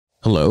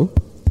Hello?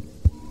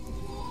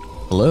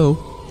 Hello?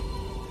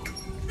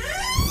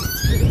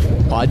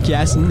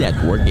 Podcast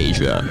Network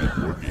Asia.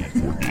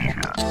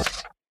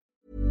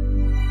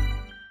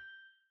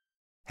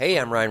 Hey,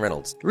 I'm Ryan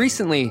Reynolds.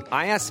 Recently,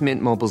 I asked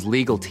Mint Mobile's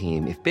legal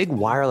team if big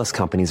wireless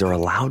companies are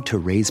allowed to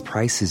raise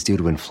prices due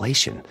to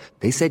inflation.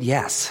 They said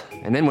yes.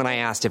 And then when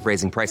I asked if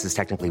raising prices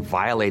technically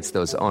violates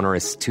those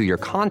onerous 2-year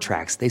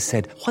contracts, they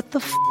said, "What the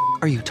f***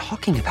 are you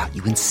talking about,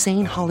 you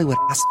insane Hollywood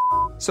ass?"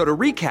 So to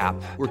recap,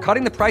 we're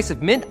cutting the price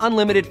of Mint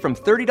Unlimited from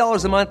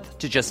 $30 a month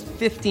to just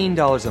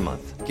 $15 a month.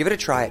 Give it a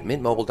try at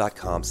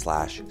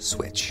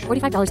mintmobile.com/switch.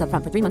 $45 up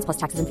front for 3 months plus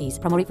taxes and fees.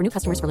 Promo rate for new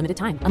customers for limited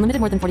time. Unlimited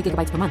more than 40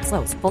 gigabytes per month.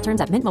 Slows full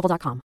terms at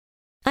mintmobile.com.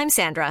 I'm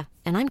Sandra,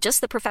 and I'm just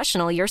the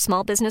professional your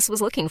small business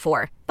was looking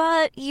for.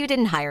 But you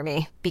didn't hire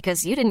me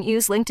because you didn't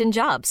use LinkedIn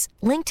Jobs.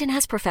 LinkedIn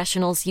has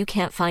professionals you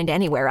can't find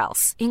anywhere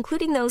else,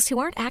 including those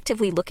who aren't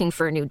actively looking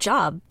for a new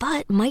job,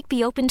 but might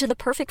be open to the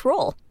perfect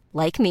role,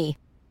 like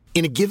me.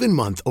 In a given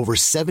month, over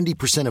 70%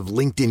 of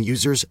LinkedIn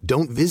users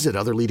don't visit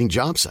other leading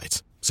job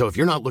sites. So if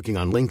you're not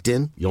looking on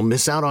LinkedIn, you'll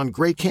miss out on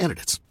great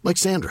candidates like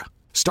Sandra.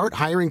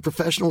 Start hiring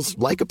professionals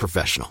like a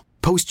professional.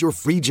 Post your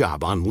free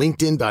job on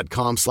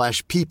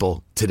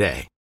linkedin.com/people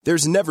today.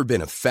 There's never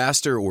been a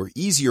faster or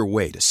easier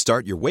way to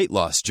start your weight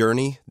loss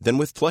journey than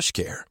with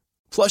PlushCare.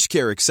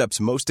 PlushCare accepts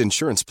most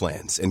insurance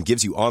plans and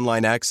gives you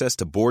online access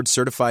to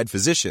board-certified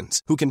physicians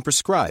who can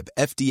prescribe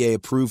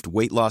FDA-approved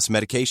weight loss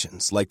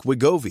medications like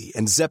Wegovy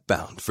and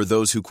Zepbound for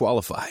those who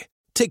qualify.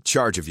 Take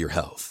charge of your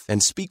health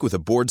and speak with a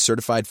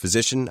board-certified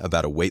physician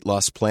about a weight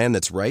loss plan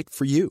that's right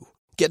for you.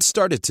 Get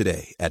started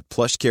today at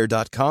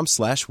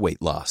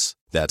plushcare.com/weightloss.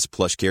 That's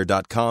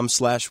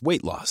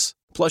plushcare.com/weightloss.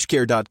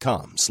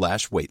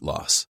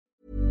 plushcare.com/weightloss.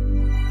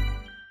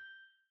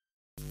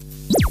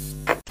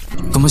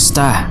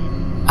 Kumusta?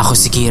 Ako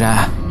si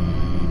Kira.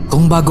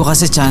 Kung bago ka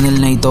sa channel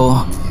na ito,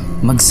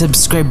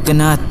 mag-subscribe ka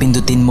na at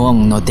pindutin mo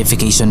ang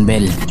notification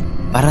bell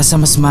para sa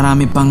mas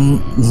marami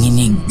pang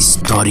nginig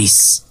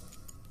stories.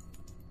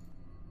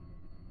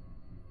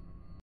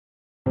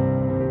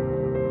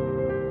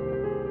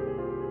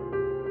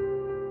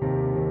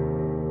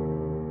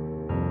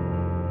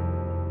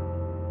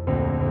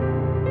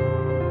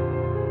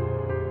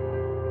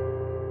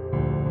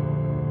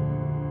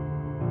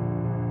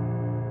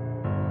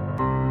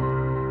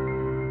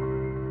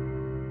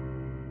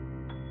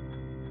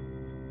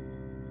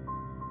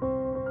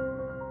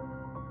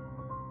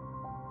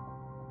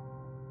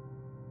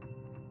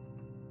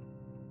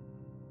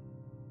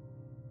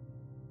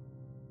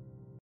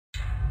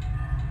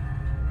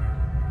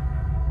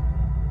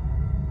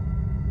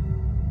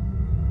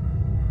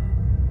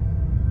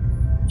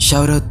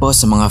 Shoutout po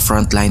sa mga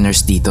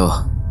frontliners dito.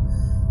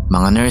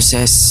 Mga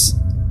nurses,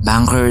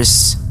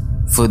 bankers,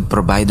 food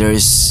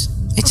providers,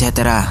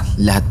 etc.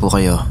 Lahat po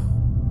kayo.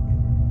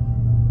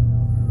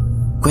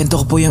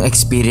 Kwento ko po yung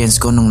experience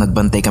ko nung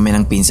nagbantay kami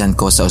ng pinsan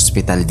ko sa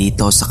ospital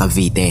dito sa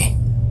Cavite.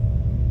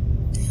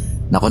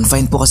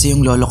 Na-confine po kasi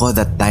yung lolo ko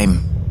that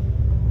time.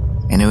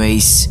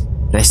 Anyways,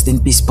 rest in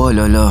peace po,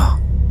 lolo.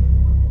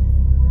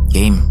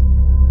 Game.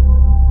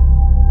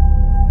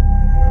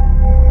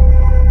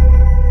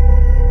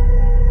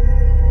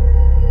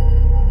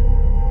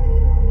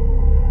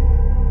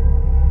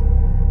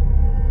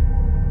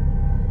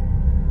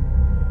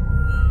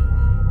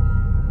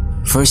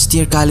 First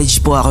year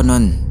college po ako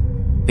nun.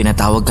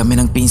 Pinatawag kami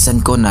ng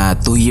pinsan ko na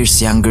 2 years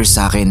younger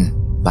sa akin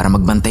para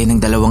magbantay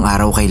ng 2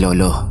 araw kay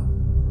lolo.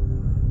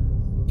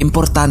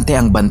 Importante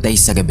ang bantay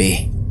sa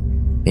gabi.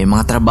 May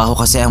mga trabaho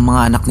kasi ang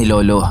mga anak ni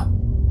lolo,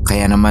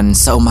 kaya naman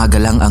sa umaga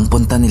lang ang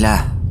punta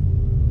nila.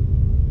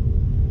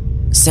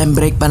 Sem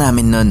break pa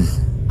namin nun,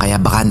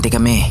 kaya bakante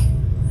kami.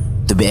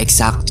 To be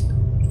exact,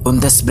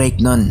 undas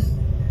break nun.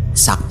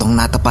 Saktong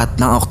natapat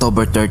ng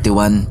October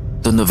 31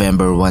 to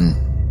November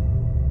 1.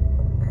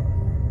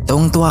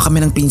 Tuwang-tuwa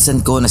kami ng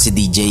pinsan ko na si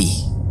DJ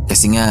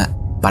kasi nga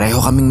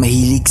pareho kaming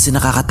mahilig sa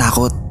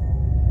nakakatakot.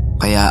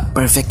 Kaya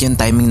perfect yung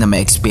timing na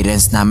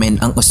ma-experience namin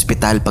ang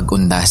ospital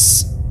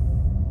pag-undas.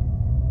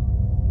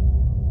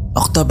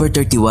 October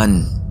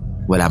 31,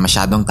 wala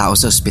masyadong tao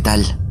sa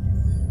ospital.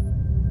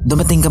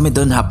 Dumating kami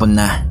doon hapon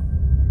na.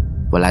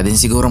 Wala din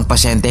sigurong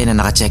pasyente na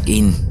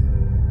naka-check-in.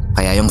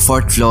 Kaya yung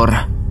 4th floor,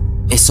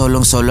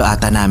 solong-solo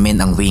ata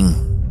namin ang wing.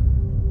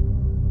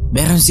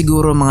 Meron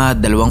siguro mga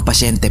 2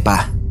 pasyente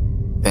pa.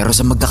 Pero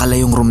sa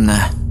magkakalayong room na.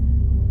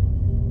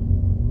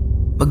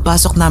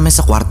 Pagpasok namin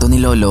sa kwarto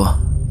ni lolo,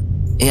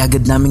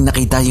 agad naming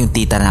nakita yung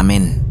tita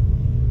namin.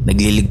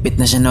 Nagliligpit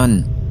na siya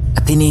nun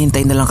at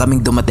hinihintay na lang kaming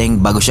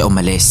dumating bago siya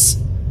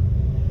umalis.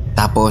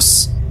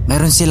 Tapos,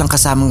 meron silang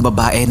kasamang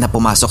babae na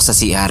pumasok sa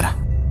CR.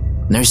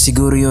 Nurse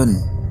siguro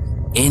yun.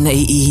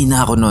 Naiihi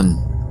na ako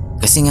nun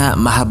kasi nga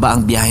mahaba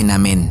ang biyahe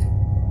namin.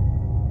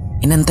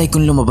 Inantay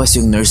kong lumabas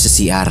yung nurse sa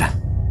CR.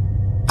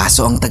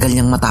 Kaso ang tagal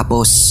niyang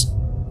matapos.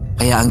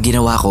 Kaya ang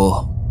ginawa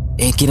ko,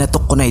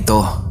 kinatok ko na ito.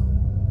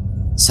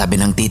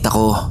 Sabi ng tita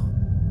ko,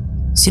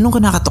 "Sinong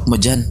kinakatok mo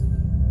dyan?"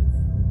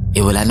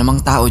 Wala namang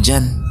tao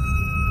dyan.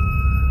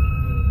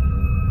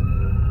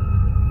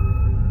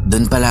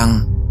 Doon pa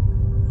lang,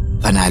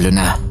 panalo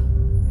na.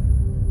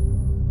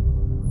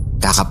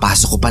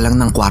 Kakapasok ko pa lang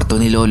ng kwarto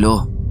ni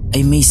Lolo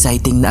ay may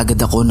sighting na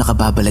agad ako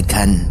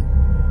nakababalaghan.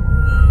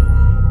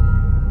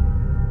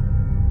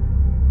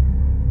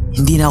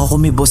 Hindi na ako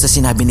kumibo sa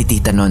sinabi ni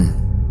tita nun.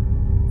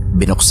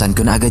 Binuksan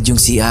ko na agad yung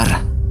CR.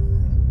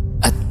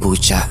 At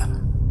putya,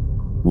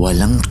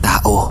 walang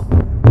tao.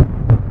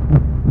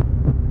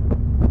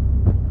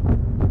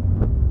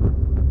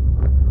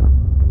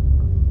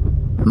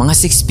 Mga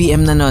 6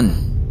 PM na nun,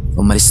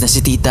 umalis na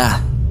si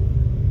tita.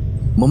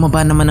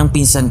 Bumaba naman ang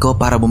pinsan ko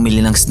para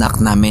bumili ng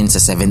snack namin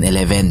sa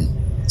 7-Eleven.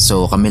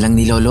 So kami lang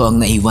ni Lolo ang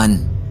naiwan.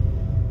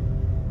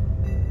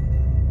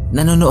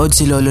 Nanonood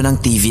si Lolo ng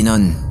TV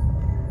nun.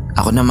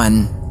 Ako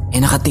naman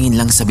ay nakatingin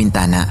lang sa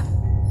bintana.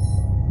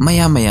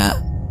 Maya-maya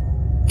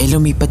ay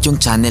lumipat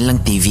yung channel ng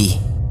TV.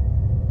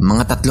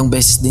 Mga 3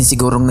 beses din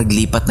sigurong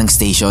naglipat ng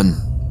station.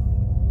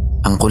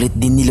 Ang kulit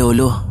din ni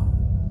Lolo.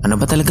 Ano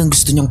ba talagang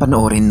gusto niyang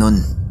panoorin nun?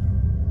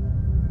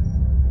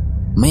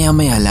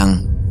 Maya-maya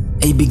lang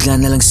ay bigla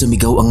na lang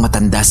sumigaw ang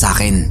matanda sa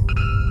akin.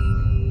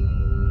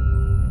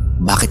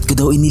 Bakit ko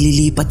daw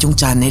inililipat yung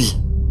channel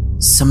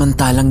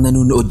samantalang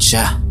nanunood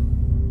siya?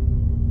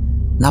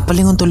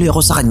 Napalingon tuloy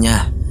ako sa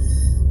kanya.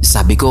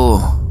 Sabi ko,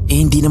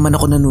 hindi naman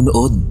ako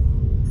nanunood.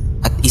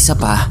 At isa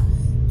pa,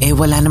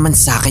 wala naman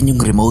sa akin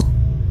yung remote.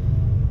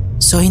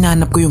 So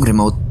hinanap ko yung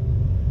remote.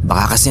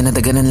 Baka kasi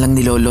nadaganan lang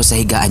ni Lolo sa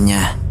higaan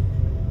niya.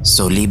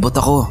 So libot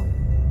ako.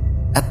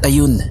 At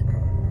ayun,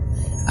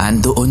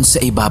 andoon sa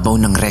ibabaw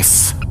ng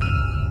ref.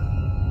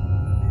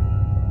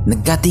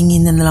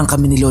 Nagkatinginan na lang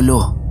kami ni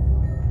Lolo.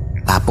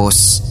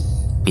 Tapos,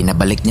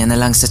 pinabalik niya na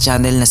lang sa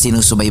channel na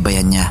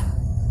sinusubaybayan niya.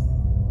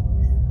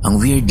 Ang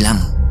weird lang.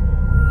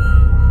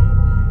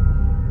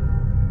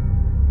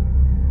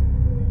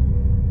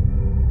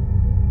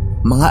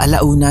 Mga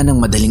 1:00 ng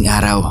madaling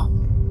araw.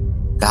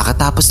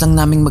 Kakatapos lang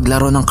naming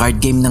maglaro ng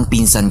card game ng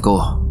pinsan ko.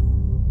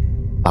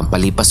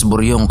 Pampalipas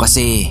buryong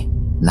kasi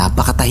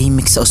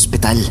napakatahimik sa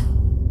ospital.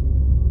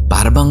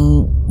 Para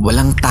bang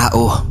walang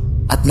tao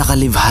at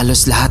nakalive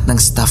halos lahat ng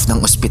staff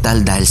ng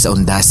ospital dahil sa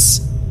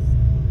undas.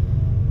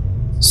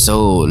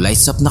 So,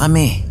 lights off na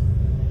kami.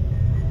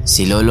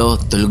 Si Lolo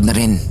tulog na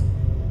rin.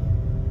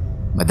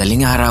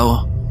 Madaling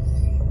araw,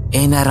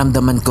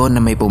 naramdaman ko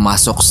na may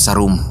pumasok sa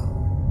room.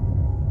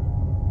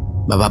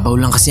 Mababaw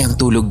lang kasi ang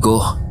tulog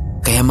ko,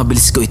 kaya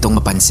mabilis ko itong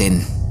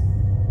mapansin.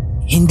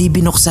 Hindi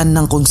binuksan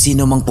ng kung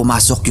sino mang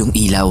pumasok yung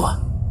ilaw,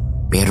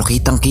 pero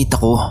kitang-kita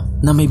ko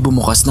na may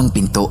bumukas ng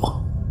pinto.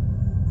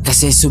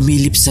 Kasi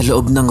sumilip sa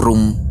loob ng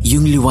room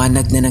yung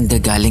liwanag na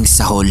nanggagaling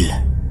sa hall.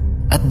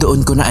 At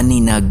doon ko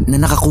naaninag na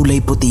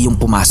nakakulay puti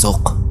yung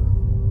pumasok.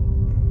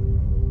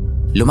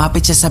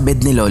 Lumapit siya sa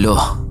bed ni Lolo.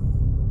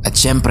 At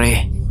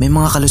syempre, may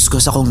mga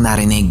kaluskos akong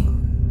narinig.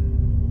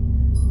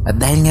 At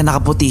dahil nga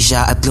nakaputi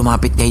siya at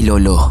lumapit kay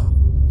Lolo,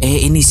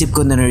 inisip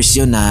ko na nurse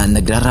yun na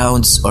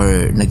nagra-rounds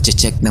or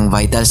nagche-check ng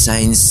vital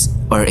signs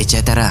or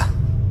etc.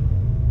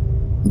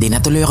 Di na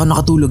tuloy ako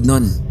nakatulog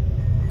nun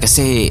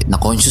kasi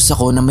na-conscious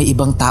ako na may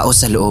ibang tao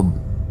sa loob.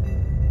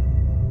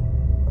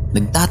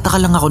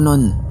 Nagtataka lang ako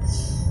nun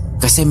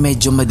kasi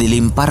medyo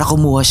madilim para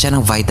kumuha siya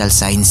ng vital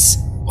signs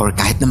or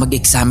kahit na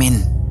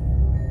mag-examine.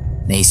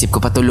 Naisip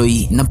ko pa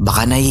tuloy na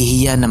baka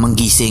nahihiya na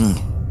manggising.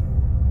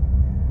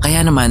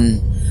 Kaya naman,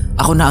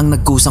 ako na ang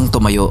nagkusang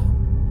tumayo.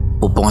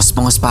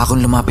 Pupungas-pungas pa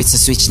akong lumapit sa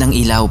switch ng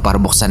ilaw para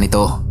buksan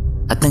ito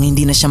at nang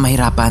hindi na siya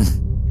mahirapan.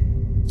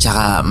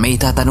 Tsaka may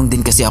itatanong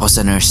din kasi ako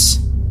sa nurse.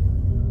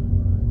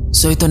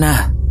 So ito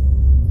na,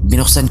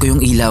 binuksan ko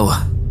yung ilaw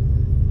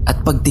at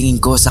pagtingin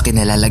ko sa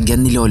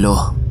kinalalagyan ni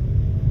Lolo,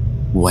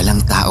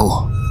 walang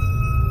tao.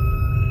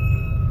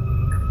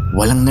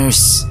 Walang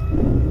nurse.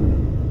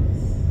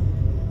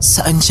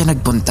 Saan siya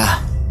nagpunta?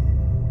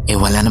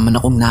 Wala naman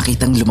akong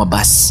nakitang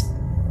lumabas.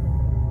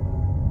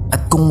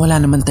 At kung wala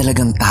naman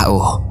talagang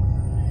tao,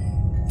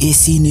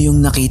 sino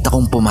yung nakita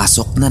kong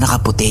pumasok na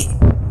nakaputi?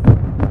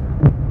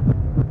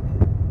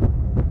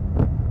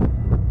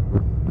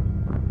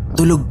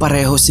 Tulog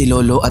pareho si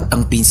Lolo at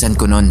ang pinsan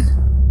ko nun,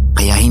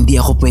 kaya hindi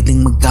ako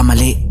pwedeng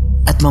magkamali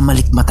at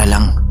mamalikmata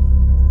lang.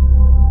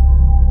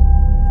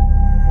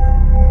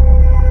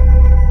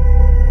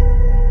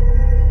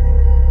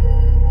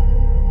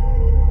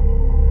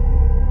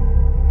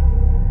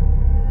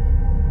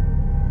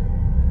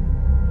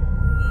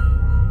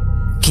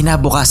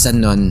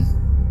 Kinabukasan nun,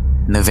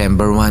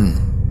 November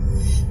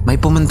 1, may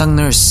pumuntang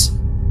nurse.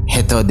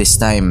 Heto this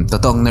time,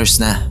 totoong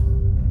nurse na.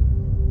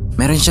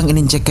 Meron siyang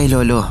in-inject kay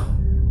Lolo.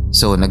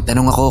 So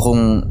nagtanong ako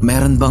kung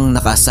meron bang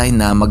naka-assign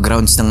na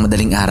mag-rounds ng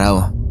madaling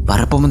araw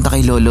para pumunta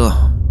kay Lolo.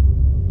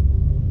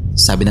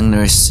 Sabi ng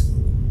nurse,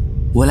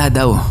 wala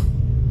daw.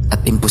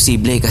 At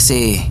imposible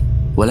kasi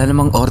wala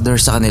namang order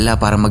sa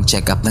kanila para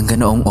mag-check up ng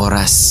ganoong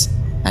oras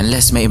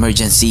unless may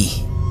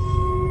emergency.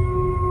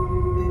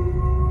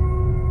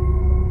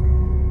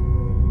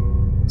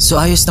 So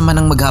ayos naman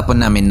ang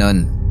maghapon namin nun.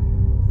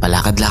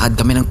 Palakad-lakad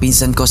kami ng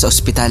pinsan ko sa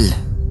ospital.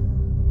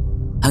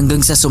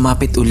 Hanggang sa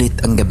sumapit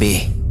ulit ang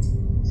gabi.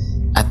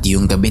 At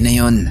yung gabi na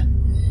yon,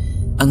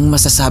 ang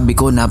masasabi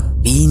ko na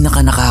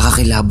pinaka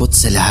nakakakilabot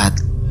sa lahat.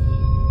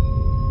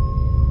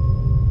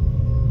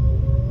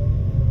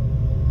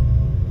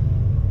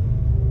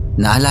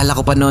 Naalala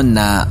ko pa noon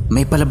na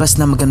may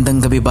palabas na Magandang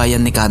Gabi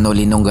Bayan ni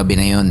Canoli nung gabi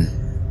na yon.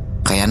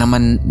 Kaya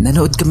naman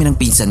nanood kami ng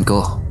pinsan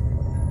ko.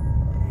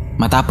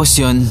 Matapos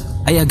yon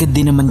ay agad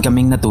din naman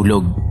kaming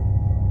natulog.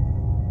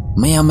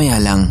 Maya-maya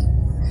lang,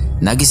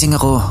 nagising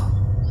ako.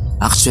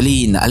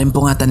 Actually,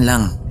 naalimpungatan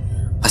lang.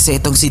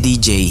 Kasi itong si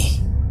DJ,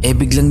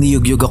 biglang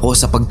niyugyug ako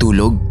sa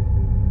pagtulog.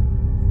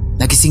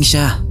 Nagising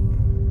siya.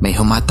 May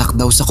humatak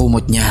daw sa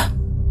kumot niya.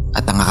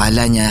 At ang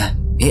akala niya,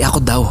 ako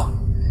daw.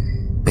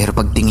 Pero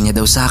pagtingin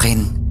niya daw sa akin,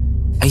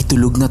 ay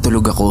tulog na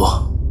tulog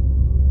ako.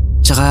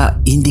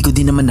 Tsaka hindi ko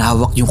din naman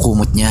nahawak yung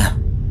kumot niya.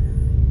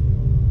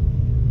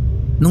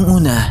 Nung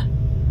una,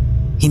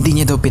 hindi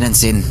niya daw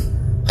pinansin,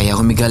 kaya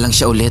humiga lang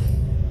siya ulit.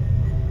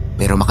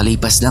 Pero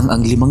makalipas lang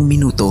ang 5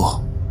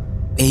 minuto,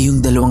 yung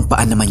 2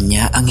 paa naman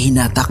niya ang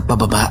hinatak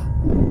pababa.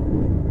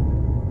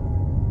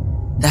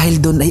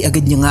 Dahil doon ay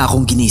agad niya nga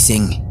akong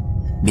ginising.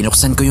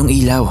 Binuksan ko yung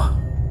ilaw.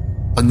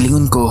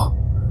 Paglingon ko,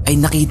 ay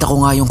nakita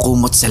ko nga yung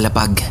kumot sa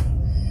lapag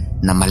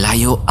na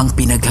malayo ang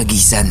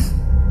pinaghagisan.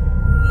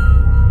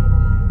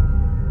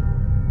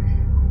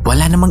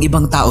 Wala namang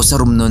ibang tao sa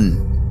room nun.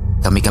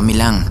 Kami-kami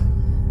lang.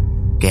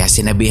 Kaya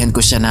sinabihan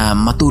ko siya na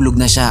matulog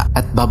na siya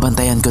at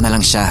babantayan ko na lang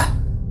siya.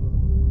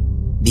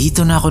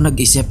 Dito na ako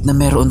nag-isip na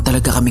meron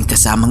talaga kaming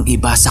kasamang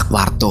iba sa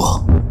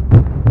kwarto.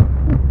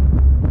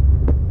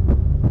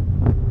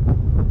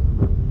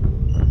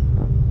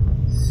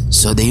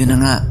 So dayon na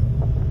nga,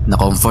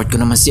 na-comfort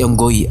ko naman si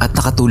Onggoy at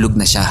nakatulog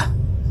na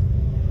siya.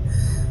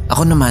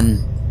 Ako naman,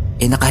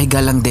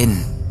 nakahiga lang din.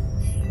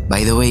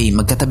 By the way,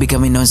 magkatabi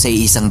kami noon sa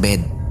iisang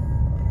bed.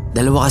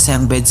 2 kasi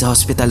ang bed sa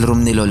hospital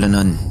room ni Lolo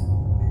noon.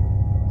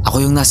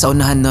 Ako yung nasa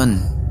unahan noon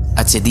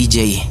at si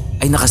DJ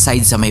ay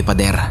nakaside sa may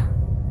pader.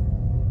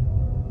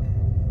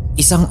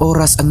 1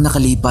 oras ang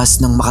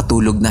nakalipas nang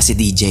makatulog na si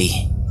DJ,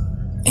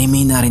 ay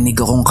may narinig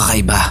akong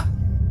kakaiba.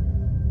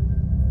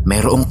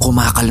 Mayroong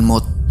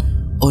kumakalmot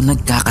o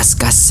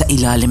nagkakaskas sa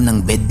ilalim ng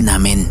bed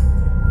namin.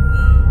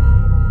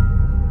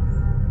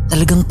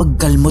 Talagang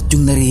pagkalmot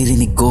yung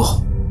naririnig ko.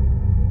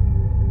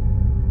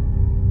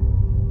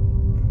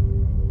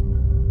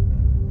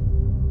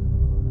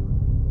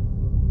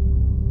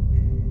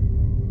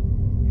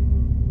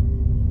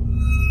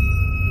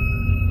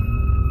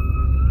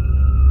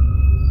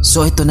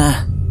 So ito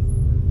na.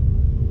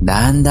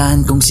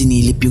 Dahan-dahan kong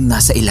sinilip yung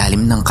nasa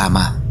ilalim ng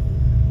kama.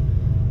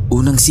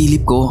 Unang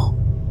silip ko,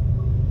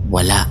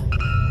 wala.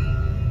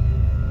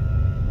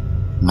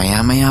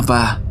 Maya-maya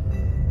pa,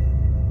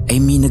 ay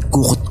may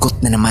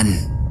nagkukutkot na naman.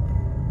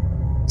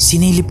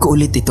 Sinilip ko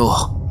ulit ito.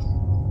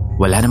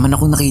 Wala naman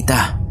akong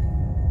nakita.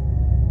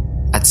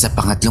 At sa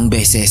pangatlong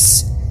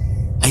beses,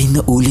 ay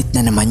naulit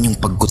na naman yung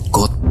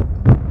pagkutkot.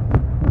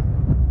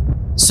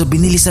 So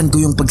binilisan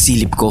ko yung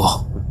pagsilip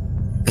ko.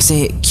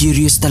 Kasi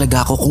curious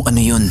talaga ako kung ano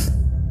yun.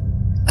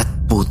 At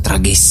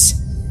putragis,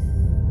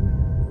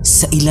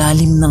 sa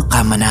ilalim ng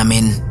kama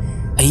namin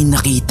ay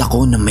nakita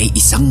ko na may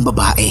isang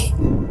babae.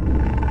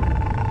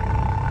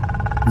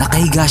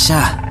 Nakahiga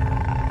siya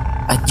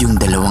at yung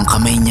 2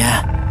 kamay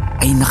niya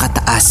ay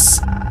nakataas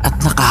at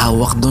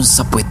nakahawak doon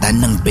sa puwetan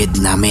ng bed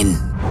namin.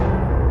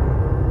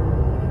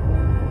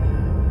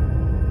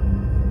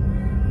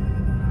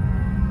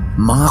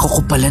 Mga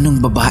kukupalan ng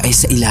babae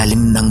sa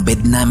ilalim ng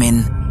bed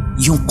namin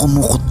yung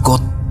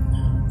kumukutkot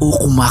o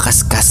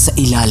kumakaskas sa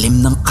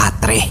ilalim ng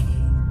katre.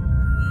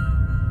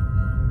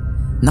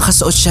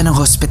 Nakasuot siya ng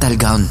hospital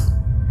gown,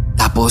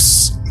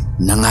 tapos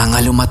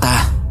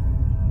nangangalumata.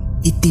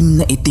 Itim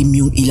na itim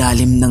yung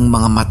ilalim ng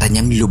mga mata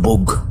niyang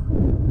lubog.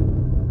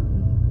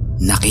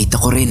 Nakita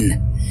ko rin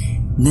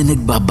na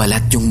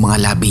nagbabalat yung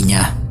mga labi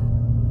niya.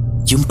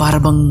 Yung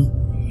parabang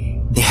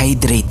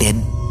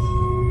dehydrated.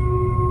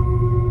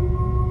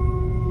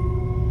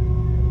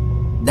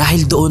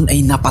 Dahil doon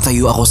ay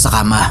napatayo ako sa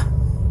kama.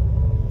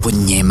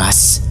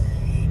 Punyemas,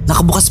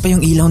 nakabukas pa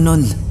yung ilaw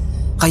nun,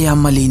 kaya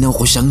malinaw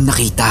ko siyang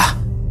nakita.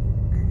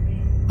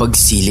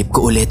 Pagsilip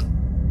ko ulit,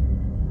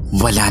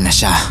 wala na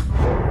siya.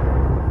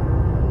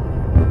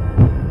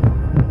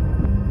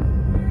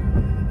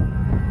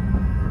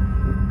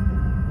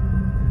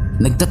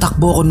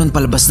 Nagtatakbo ako nun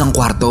palabas ng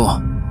kwarto,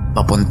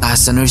 papunta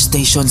sa nurse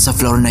station sa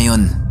floor na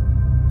yon.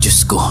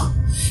 Diyos ko,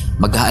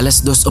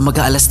 mag-aalas 2 o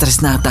mag-aalas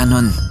 3 na ata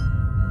nun.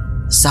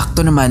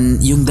 Sakto naman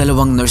yung 2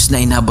 nurse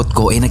na inabot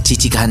ko ay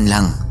nagchichikahan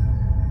lang.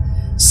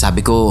 Sabi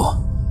ko,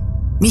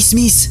 Miss,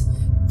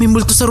 may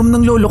multo sa room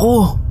ng lolo ko.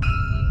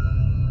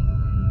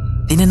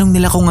 Tinanong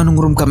nila kung anong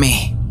room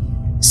kami.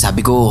 Sabi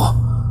ko,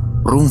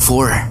 room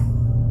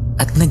 4.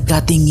 At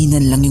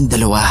nagkatinginan lang yung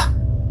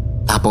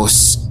 2.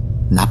 Tapos,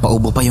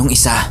 napaubo pa yung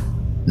isa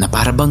na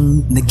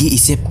parabang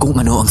nag-iisip kung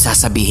ano ang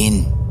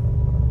sasabihin.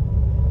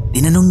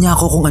 Tinanong niya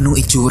ako kung anong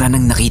itsura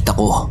ng nakita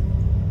ko.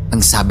 Ang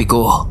sabi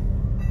ko,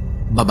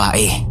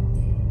 babae.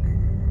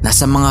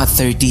 Nasa mga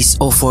 30s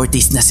o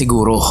 40s na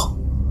siguro.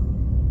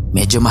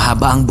 Medyo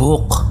mahaba ang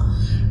buhok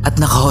at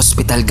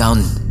naka-hospital gown.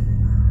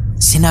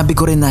 Sinabi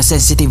ko rin na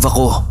sensitive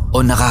ako o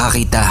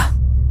nakakakita.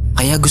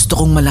 Kaya gusto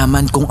kong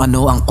malaman kung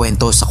ano ang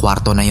kwento sa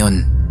kwarto na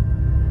yon.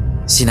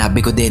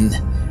 Sinabi ko din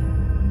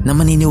na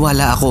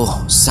maniniwala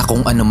ako sa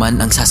kung ano man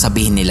ang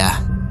sasabihin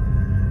nila.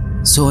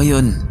 So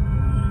ayun,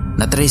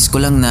 na-trace ko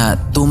lang na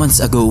 2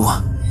 months ago,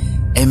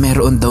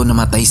 meron daw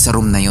namatay sa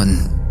room na yun.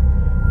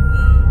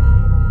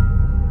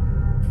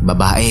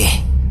 Babae,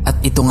 at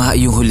ito nga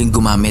yung huling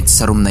gumamit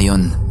sa room na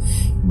yun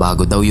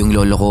bago daw yung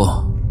lolo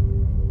ko.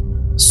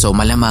 So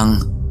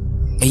malamang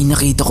ay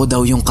nakita ko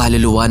daw yung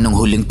kaluluwa ng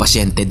huling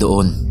pasyente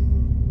doon.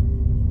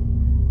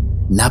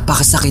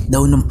 Napakasakit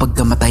daw ng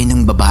pagkamatay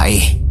ng babae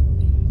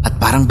at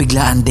parang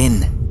biglaan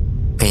din,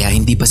 kaya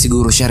hindi pa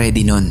siguro siya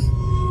ready nun.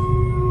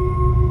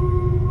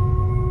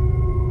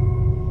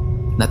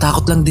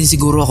 Natakot lang din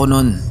siguro ako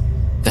nun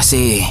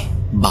kasi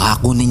baka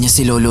kunin niya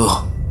si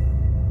lolo.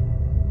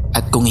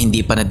 At kung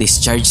hindi pa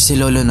na-discharge si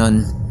lolo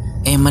nun,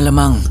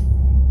 malamang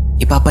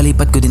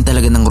ipapalipat ko din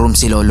talaga ng room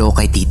si lolo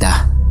kay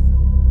tita.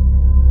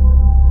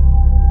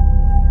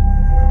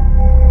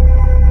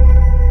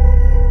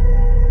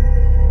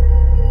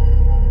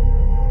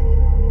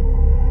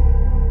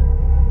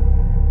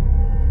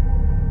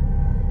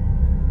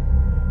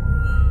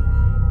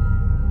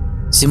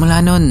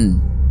 Simula nun,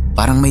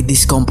 parang may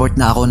discomfort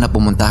na ako na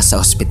pumunta sa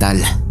ospital.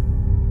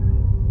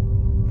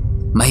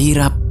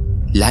 Mahirap,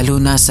 lalo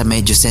na sa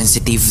medyo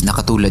sensitive na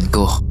katulad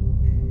ko.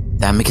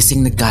 Dami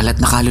kasing nagkalat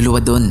na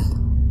kaluluwa doon.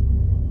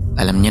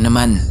 Alam niyo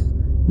naman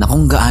na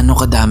kung gaano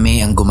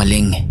kadami ang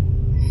gumaling,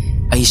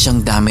 ay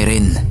siyang dami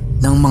rin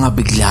ng mga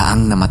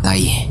biglaang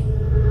namatay.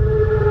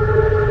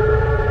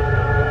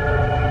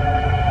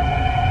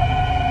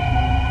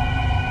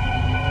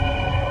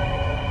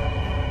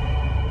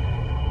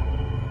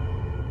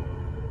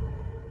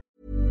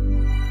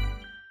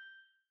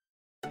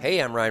 Hey,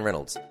 I'm Ryan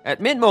Reynolds.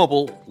 At Mint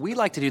Mobile, we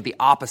like to do the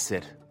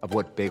opposite of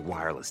what Big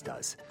Wireless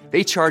does.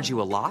 They charge you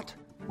a lot,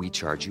 we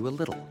charge you a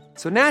little.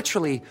 So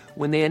naturally,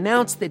 when they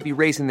announced they'd be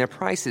raising their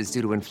prices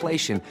due to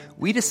inflation,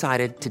 we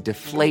decided to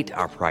deflate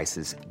our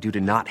prices due to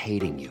not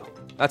hating you.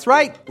 That's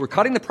right. We're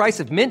cutting the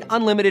price of Mint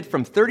Unlimited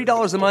from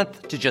 $30 a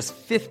month to just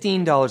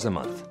 $15 a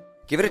month.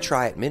 Give it a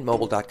try at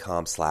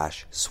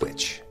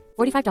mintmobile.com/switch.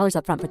 $45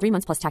 up front for 3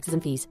 months plus taxes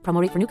and fees. Promo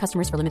rate for new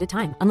customers for limited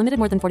time.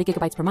 Unlimited more than 40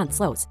 gigabytes per month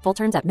slows. Full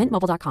terms at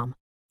mintmobile.com.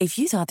 If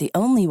you thought the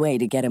only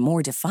way to get a more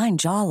defined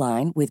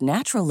jawline with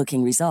natural-looking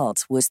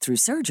results was through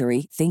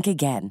surgery, think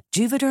again.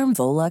 Juvederm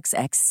Volux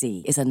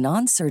XC is a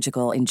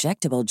non-surgical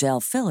injectable gel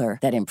filler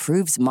that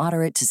improves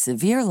moderate to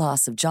severe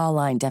loss of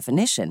jawline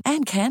definition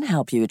and can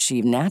help you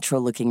achieve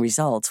natural-looking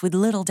results with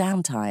little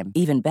downtime.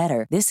 Even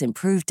better, this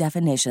improved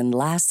definition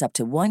lasts up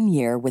to 1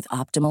 year with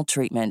optimal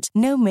treatment.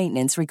 No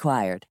maintenance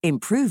required.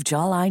 Improve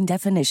jawline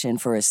definition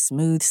for a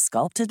smooth,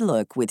 sculpted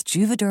look with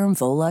Juvederm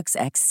Volux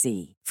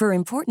XC. For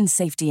important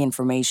safety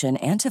information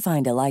and to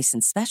find a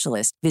licensed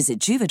specialist, visit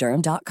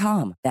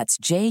Juvederm.com. That's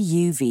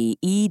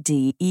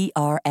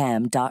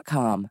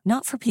JUVEDERM.com.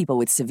 Not for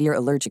people with severe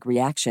allergic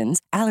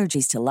reactions,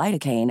 allergies to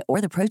lidocaine, or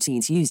the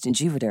proteins used in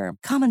Juvederm.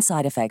 Common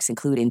side effects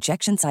include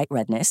injection site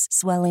redness,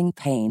 swelling,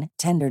 pain,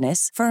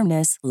 tenderness,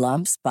 firmness,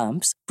 lumps,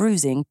 bumps,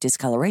 bruising,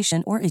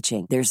 discoloration, or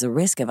itching. There's a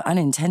risk of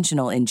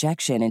unintentional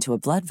injection into a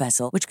blood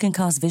vessel, which can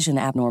cause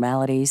vision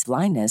abnormalities,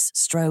 blindness,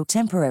 stroke,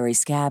 temporary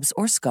scabs,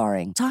 or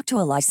scarring. Talk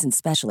to a licensed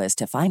specialist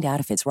to find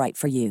out if it's right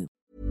for you.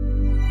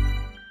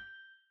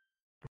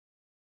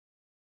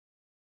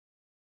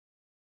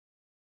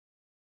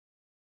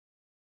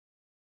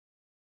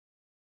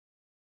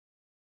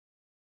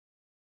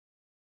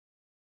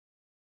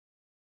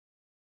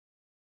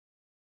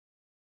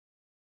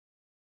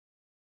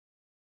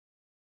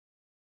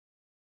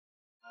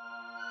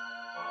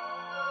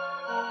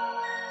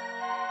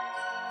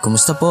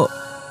 Kumusta po?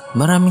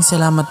 Maraming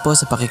salamat po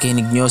sa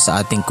pakikinig nyo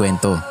sa ating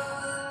kwento.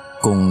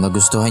 Kung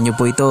nagustuhan nyo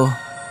po ito,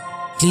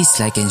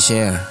 please like and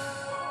share.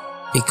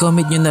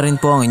 I-comment nyo na rin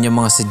po ang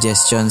inyong mga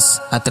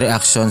suggestions at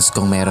reactions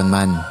kung meron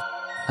man.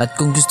 At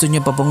kung gusto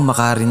nyo pa pong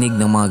makarinig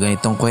ng mga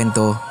ganitong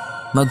kwento,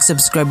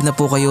 mag-subscribe na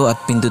po kayo at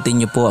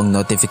pindutin nyo po ang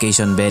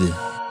notification bell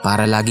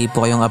para lagi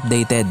po kayong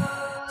updated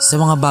sa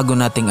mga bago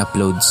nating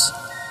uploads.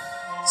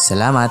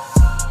 Salamat!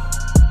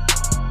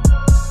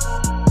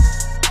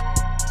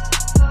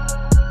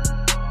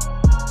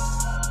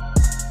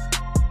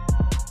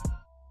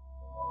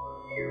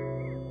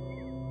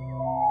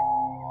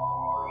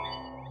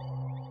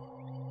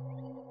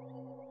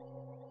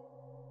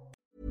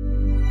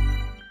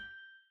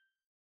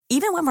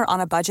 Even when we're on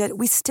a budget,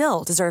 we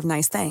still deserve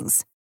nice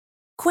things.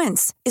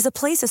 Quince is a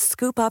place to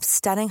scoop up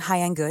stunning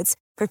high-end goods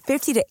for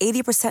 50 to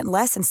 80%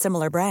 less than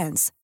similar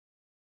brands.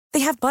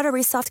 They have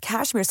buttery soft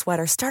cashmere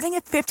sweaters starting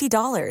at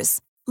 $50,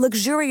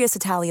 luxurious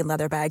Italian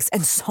leather bags,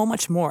 and so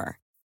much more.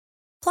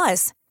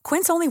 Plus,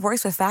 Quince only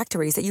works with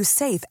factories that use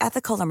safe,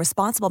 ethical, and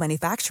responsible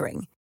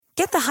manufacturing.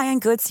 Get the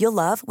high-end goods you'll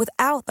love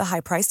without the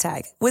high price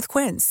tag with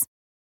Quince.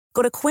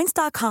 Go to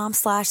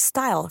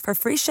quince.com/style for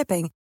free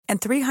shipping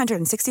and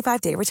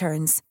 365-day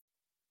returns.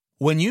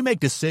 When you make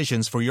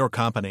decisions for your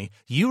company,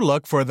 you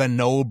look for the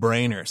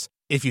no-brainers.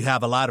 If you have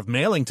a lot of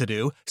mailing to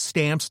do,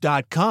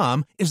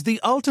 Stamps.com is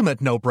the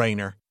ultimate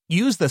no-brainer.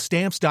 Use the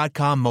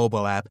Stamps.com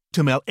mobile app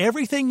to mail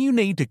everything you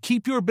need to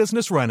keep your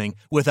business running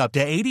with up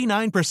to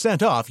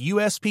 89% off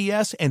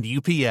USPS and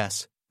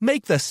UPS.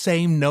 Make the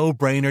same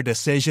no-brainer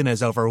decision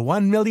as over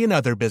 1 million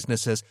other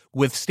businesses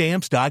with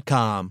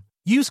Stamps.com.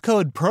 Use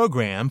code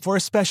PROGRAM for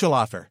a special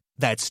offer.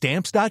 That's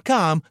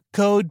Stamps.com,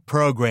 code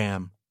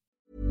PROGRAM.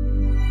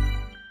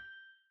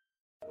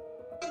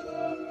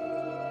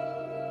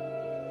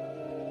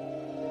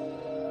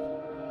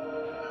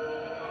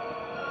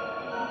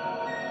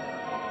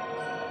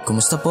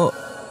 Kumusta po?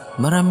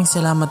 Maraming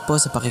salamat po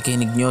sa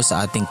pakikinig nyo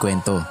sa ating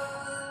kwento.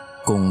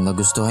 Kung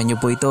nagustuhan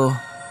nyo po ito,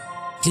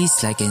 please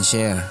like and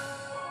share.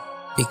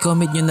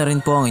 I-comment nyo na rin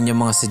po ang inyong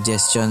mga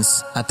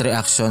suggestions at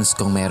reactions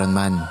kung meron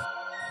man.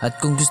 At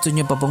kung gusto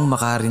nyo pa pong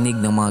makarinig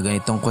ng mga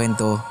ganitong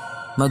kwento,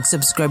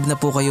 mag-subscribe na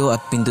po kayo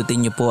at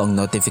pindutin nyo po ang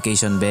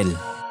notification bell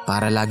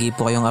para lagi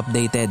po kayong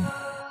updated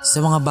sa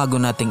mga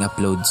bago nating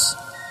uploads.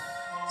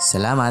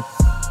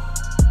 Salamat!